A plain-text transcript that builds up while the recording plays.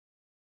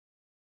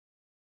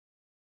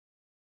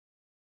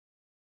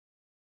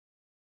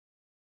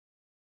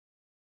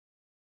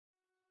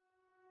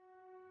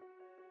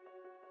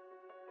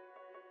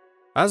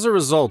As a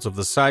result of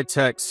the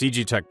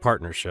SciTech-CGTech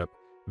partnership,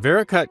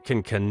 Vericut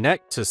can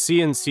connect to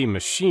CNC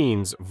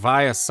machines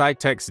via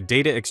SciTech's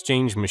Data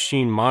Exchange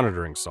Machine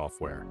Monitoring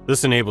software.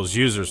 This enables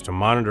users to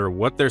monitor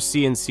what their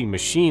CNC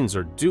machines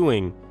are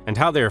doing and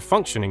how they are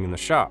functioning in the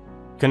shop.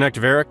 Connect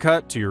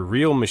Vericut to your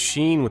real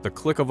machine with the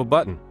click of a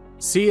button.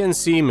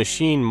 CNC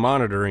Machine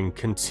Monitoring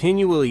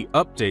continually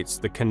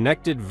updates the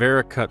connected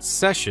Vericut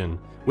session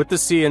with the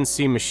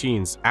CNC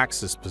machine's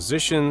axis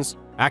positions,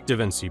 active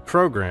NC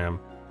program,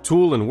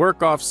 tool and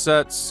work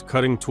offsets,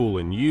 cutting tool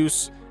in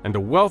use, and a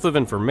wealth of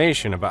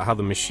information about how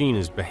the machine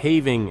is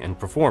behaving and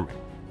performing.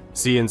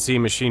 CNC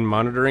Machine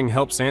Monitoring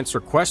helps answer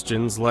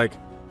questions like,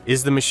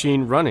 is the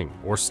machine running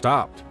or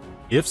stopped?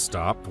 If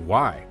stopped,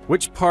 why?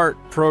 Which part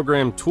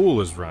program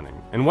tool is running,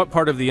 and what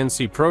part of the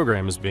NC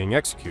program is being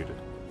executed?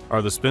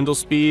 Are the spindle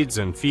speeds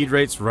and feed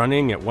rates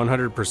running at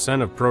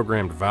 100% of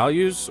programmed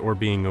values or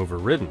being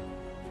overridden?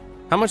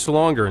 How much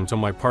longer until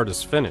my part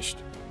is finished?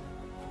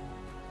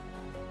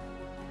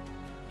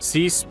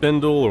 See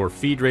spindle or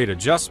feed rate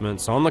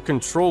adjustments on the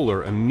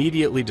controller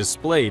immediately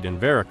displayed in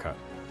Vericut.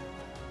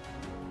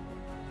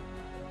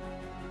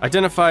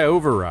 Identify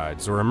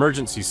overrides or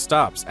emergency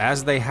stops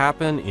as they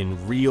happen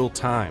in real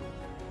time.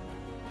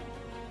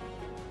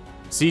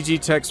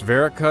 CGTech's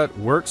Vericut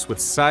works with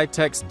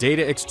SciTech's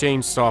data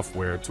exchange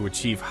software to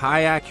achieve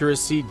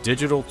high-accuracy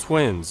digital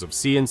twins of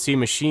CNC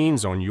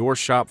machines on your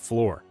shop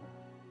floor.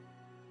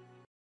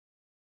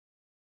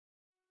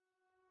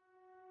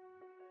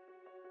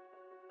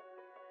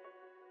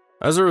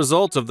 As a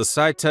result of the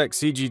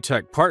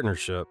SciTech-CGTech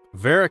partnership,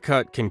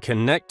 Vericut can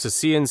connect to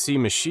CNC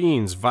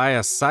machines via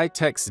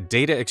SciTech's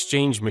Data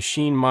Exchange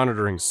Machine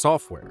Monitoring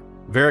software.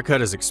 Vericut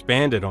has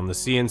expanded on the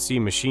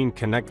CNC Machine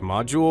Connect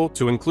module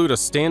to include a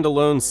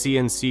standalone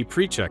CNC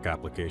Precheck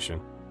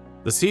application.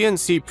 The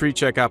CNC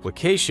Precheck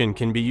application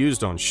can be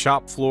used on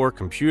shop floor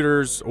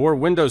computers or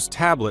Windows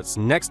tablets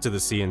next to the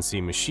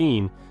CNC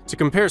machine to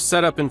compare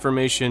setup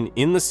information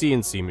in the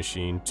CNC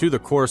machine to the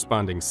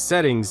corresponding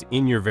settings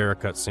in your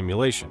Vericut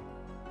simulation.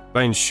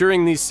 By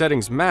ensuring these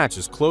settings match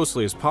as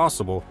closely as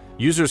possible,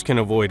 users can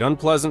avoid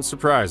unpleasant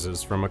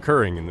surprises from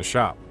occurring in the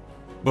shop.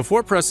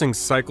 Before pressing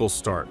Cycle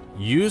Start,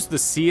 use the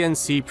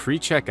CNC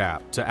Precheck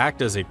app to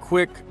act as a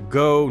quick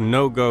go,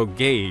 no-go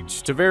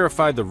gauge to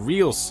verify the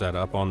real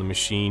setup on the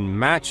machine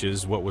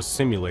matches what was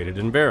simulated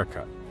in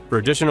Vericut. For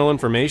additional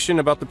information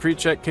about the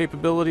Precheck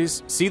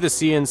capabilities, see the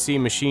CNC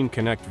Machine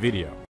Connect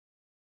video.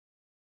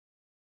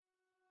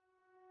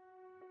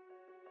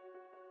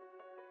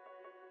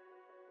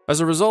 As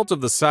a result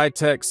of the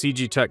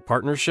SciTech-CGTech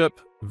partnership,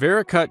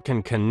 Vericut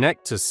can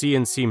connect to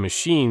CNC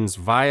machines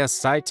via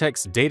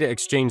SciTech's Data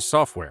Exchange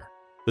software.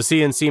 The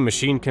CNC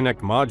Machine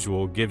Connect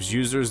module gives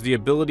users the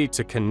ability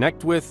to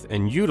connect with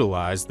and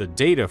utilize the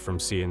data from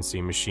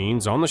CNC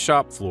machines on the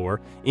shop floor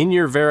in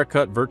your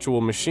Vericut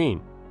virtual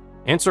machine.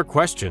 Answer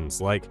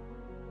questions like,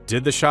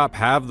 did the shop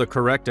have the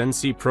correct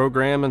NC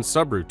program and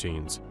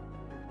subroutines?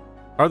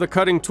 Are the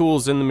cutting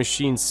tools in the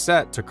machine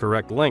set to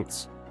correct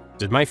lengths?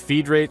 Did my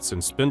feed rates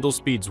and spindle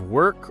speeds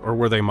work, or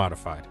were they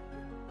modified?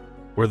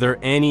 Were there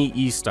any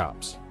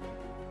e-stops?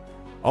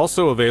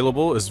 Also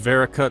available is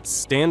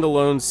Vericut's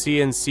standalone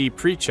CNC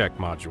Precheck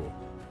module.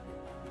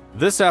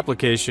 This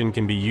application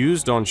can be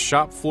used on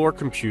shop floor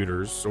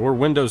computers or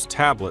Windows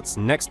tablets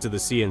next to the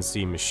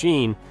CNC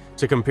machine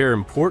to compare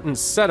important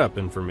setup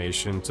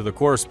information to the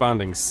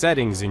corresponding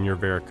settings in your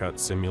Vericut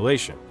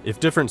simulation. If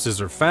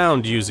differences are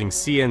found using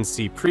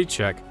CNC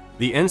Precheck,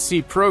 the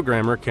NC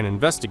programmer can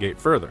investigate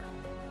further.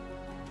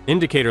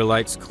 Indicator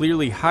lights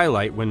clearly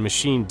highlight when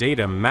machine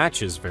data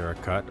matches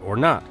Vericut or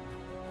not.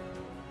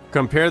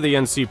 Compare the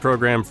NC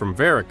program from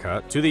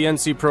Vericut to the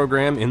NC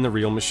program in the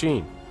real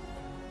machine.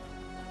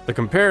 The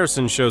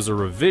comparison shows a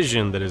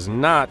revision that is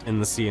not in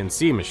the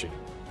CNC machine.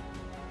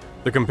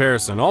 The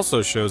comparison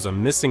also shows a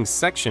missing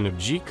section of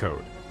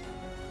G-code.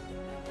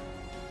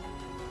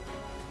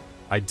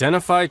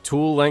 Identify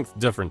tool length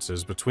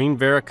differences between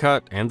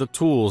Vericut and the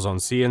tools on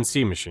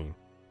CNC machine.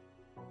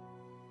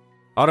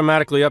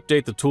 Automatically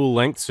update the tool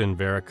lengths in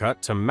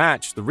Vericut to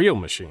match the real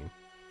machine.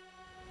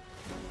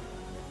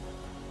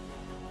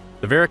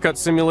 The Vericut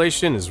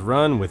simulation is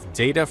run with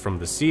data from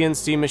the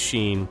CNC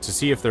machine to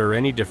see if there are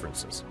any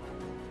differences.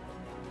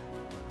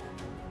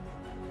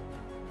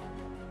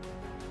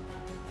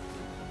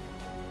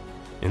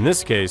 In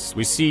this case,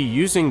 we see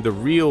using the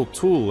real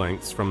tool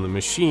lengths from the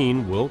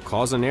machine will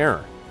cause an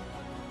error.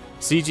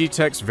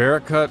 CGTech's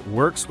Vericut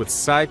works with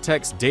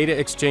SciTech's data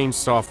exchange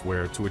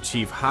software to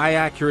achieve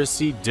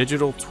high-accuracy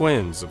digital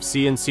twins of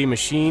CNC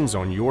machines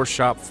on your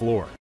shop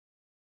floor.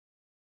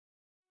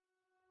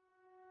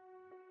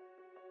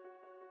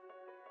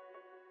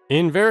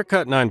 In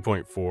Vericut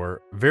 9.4,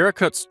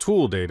 Vericut's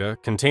tool data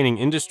containing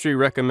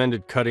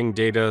industry-recommended cutting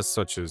data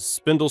such as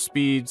spindle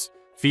speeds,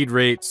 feed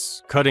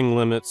rates, cutting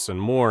limits,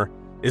 and more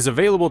is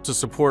available to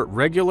support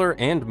regular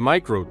and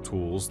micro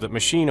tools that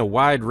machine a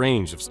wide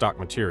range of stock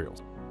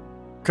materials.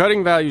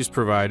 Cutting values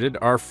provided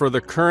are for the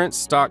current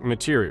stock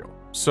material,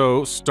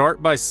 so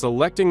start by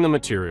selecting the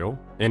material.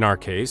 In our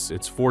case,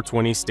 it's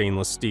 420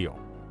 stainless steel.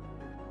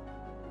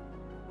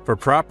 For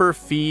proper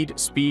feed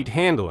speed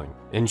handling,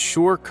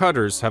 ensure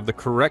cutters have the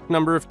correct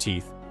number of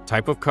teeth,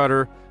 type of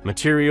cutter,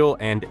 material,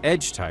 and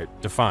edge type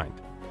defined.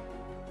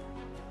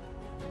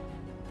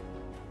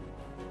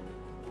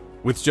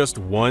 With just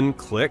one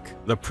click,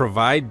 the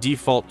Provide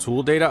Default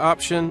Tool Data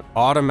option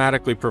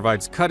automatically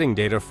provides cutting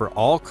data for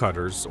all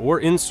cutters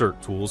or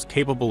insert tools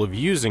capable of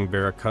using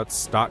Vericut's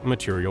stock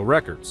material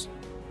records.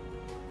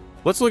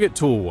 Let's look at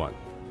Tool 1,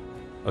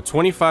 a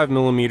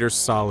 25mm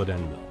solid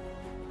end mill.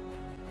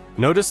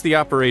 Notice the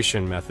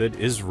operation method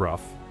is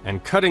rough,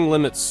 and cutting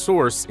limit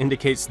source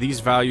indicates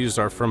these values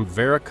are from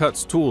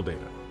Vericut's tool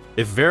data.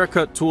 If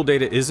Vericut tool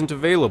data isn't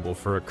available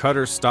for a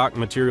cutter stock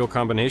material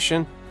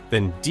combination,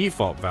 then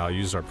default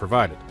values are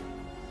provided.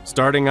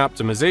 Starting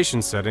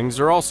optimization settings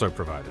are also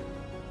provided.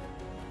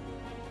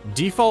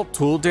 Default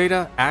tool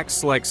data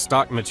acts like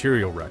stock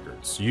material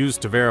records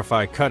used to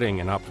verify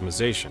cutting and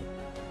optimization.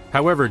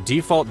 However,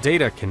 default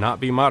data cannot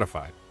be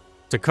modified.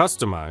 To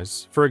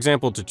customize, for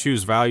example to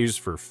choose values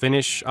for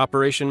finish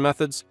operation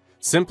methods,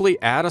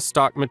 simply add a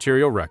stock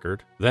material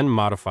record, then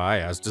modify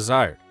as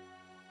desired.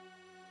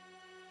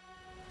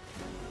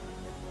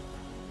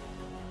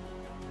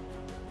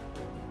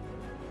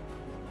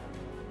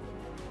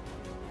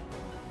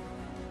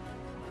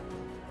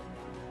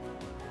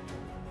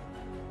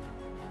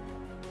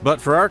 But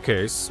for our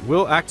case,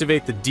 we'll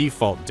activate the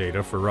default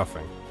data for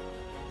roughing.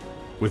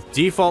 With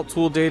default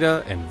tool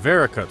data and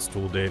Vericut's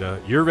tool data,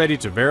 you're ready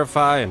to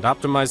verify and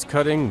optimize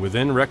cutting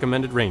within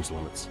recommended range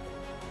limits.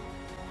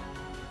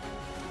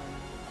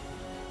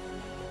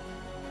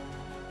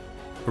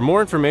 For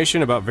more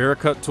information about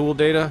Vericut tool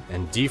data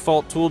and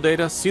default tool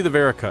data, see the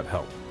Vericut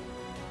help.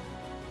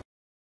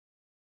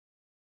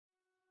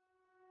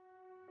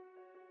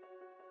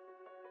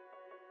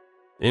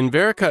 In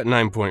Vericut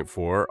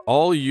 9.4,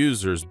 all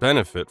users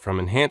benefit from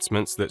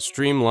enhancements that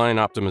streamline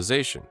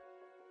optimization.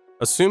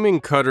 Assuming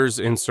cutters'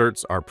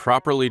 inserts are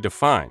properly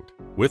defined,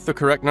 with the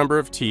correct number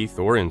of teeth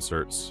or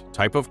inserts,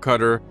 type of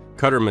cutter,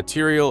 cutter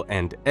material,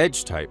 and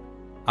edge type,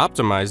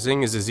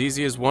 optimizing is as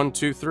easy as 1,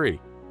 2, 3.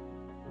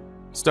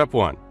 Step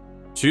 1.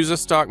 Choose a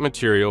stock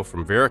material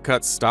from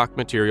Vericut's stock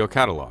material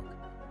catalog.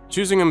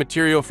 Choosing a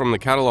material from the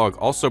catalog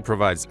also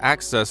provides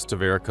access to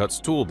Vericut's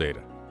tool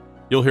data.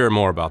 You'll hear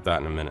more about that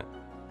in a minute.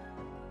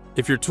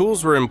 If your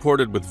tools were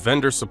imported with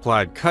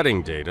vendor-supplied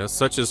cutting data,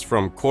 such as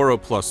from Coro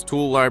Plus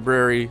Tool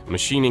Library,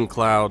 Machining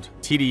Cloud,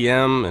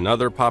 TDM, and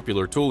other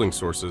popular tooling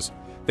sources,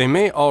 they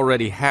may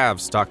already have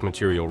stock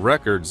material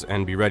records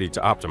and be ready to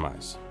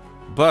optimize.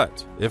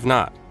 But if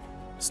not,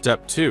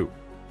 Step 2.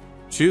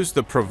 Choose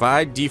the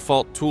Provide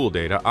Default Tool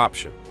Data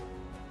option.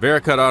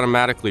 Vericut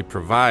automatically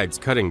provides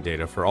cutting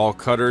data for all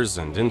cutters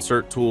and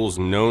insert tools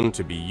known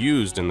to be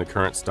used in the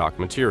current stock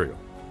material.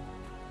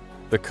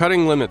 The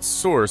cutting limit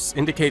source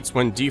indicates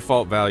when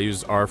default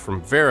values are from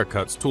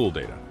Vericut's tool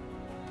data.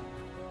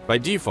 By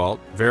default,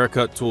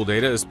 Vericut tool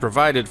data is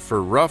provided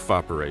for rough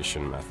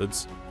operation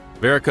methods.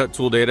 Vericut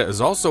tool data is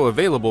also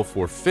available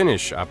for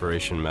finish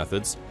operation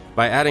methods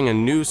by adding a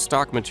new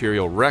stock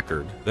material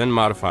record, then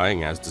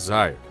modifying as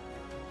desired.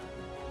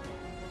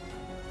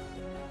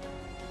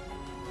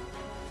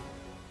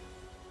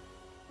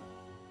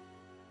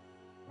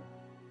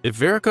 If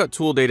Vericut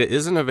tool data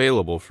isn't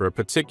available for a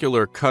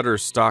particular cutter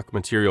stock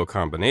material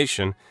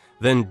combination,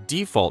 then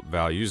default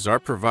values are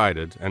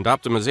provided and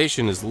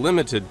optimization is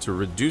limited to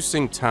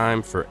reducing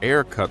time for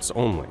air cuts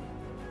only.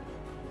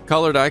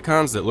 Colored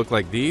icons that look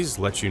like these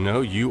let you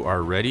know you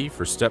are ready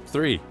for Step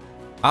 3,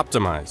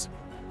 Optimize.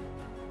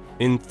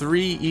 In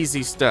 3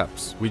 easy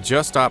steps, we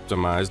just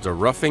optimized a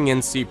roughing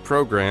NC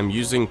program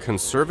using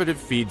conservative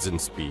feeds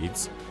and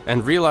speeds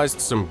and realized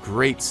some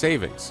great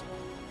savings.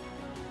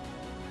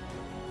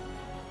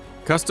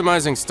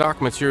 Customizing stock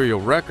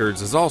material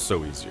records is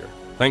also easier,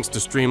 thanks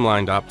to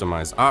Streamlined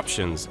Optimize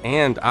options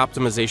and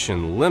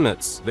optimization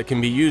limits that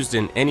can be used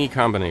in any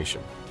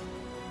combination.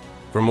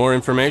 For more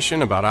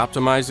information about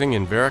optimizing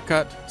in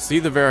Vericut, see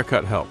the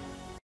Vericut help.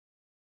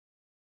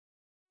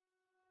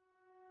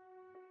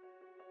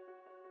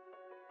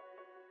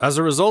 As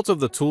a result of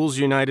the Tools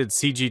United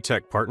CG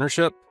Tech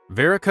partnership,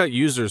 Vericut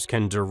users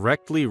can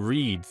directly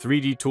read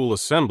 3D tool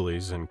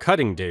assemblies and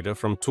cutting data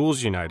from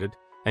Tools United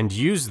and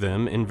use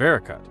them in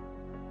Vericut.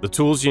 The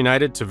Tools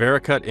United to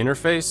Vericut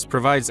interface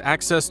provides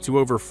access to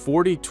over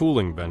 40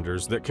 tooling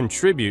vendors that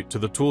contribute to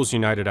the Tools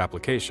United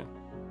application.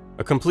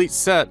 A complete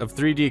set of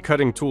 3D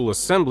cutting tool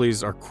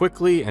assemblies are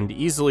quickly and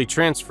easily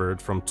transferred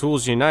from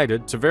Tools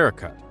United to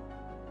Vericut.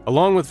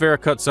 Along with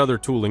Vericut's other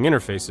tooling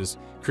interfaces,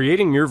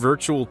 creating your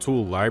virtual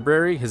tool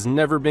library has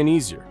never been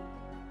easier.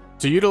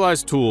 To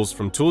utilize tools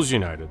from Tools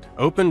United,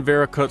 open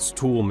Vericut's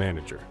Tool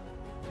Manager.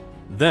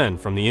 Then,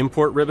 from the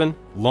Import ribbon,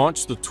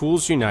 launch the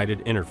Tools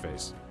United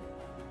interface.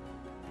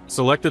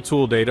 Select the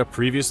tool data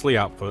previously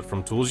output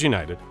from Tools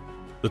United.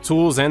 The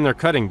tools and their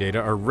cutting data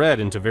are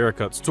read into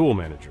Vericut's Tool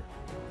Manager.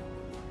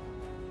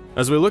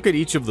 As we look at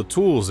each of the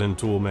tools in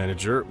Tool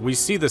Manager, we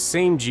see the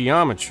same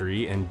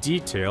geometry and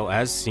detail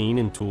as seen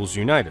in Tools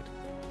United.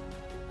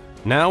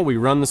 Now we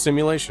run the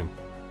simulation.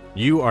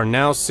 You are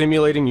now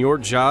simulating your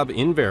job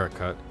in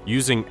Vericut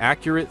using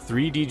accurate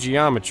 3D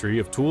geometry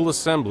of tool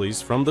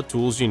assemblies from the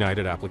Tools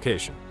United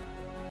application.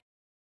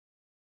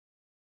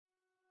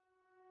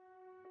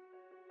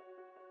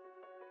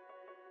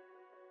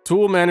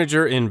 Tool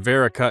Manager in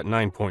Vericut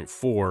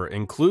 9.4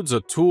 includes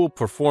a Tool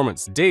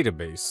Performance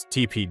Database,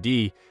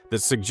 TPD,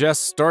 that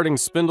suggests starting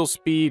spindle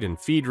speed and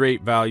feed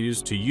rate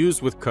values to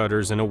use with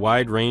cutters in a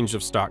wide range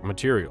of stock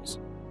materials.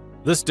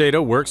 This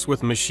data works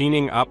with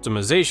Machining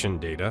Optimization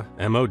data,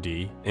 MOD,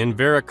 in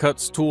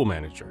Vericut's Tool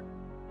Manager.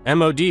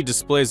 MOD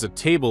displays a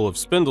table of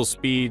spindle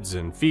speeds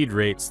and feed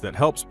rates that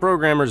helps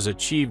programmers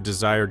achieve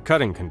desired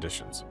cutting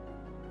conditions.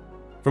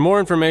 For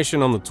more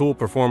information on the Tool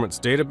Performance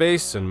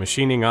Database and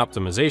Machining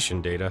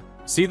Optimization data,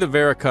 see the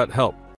Vericut Help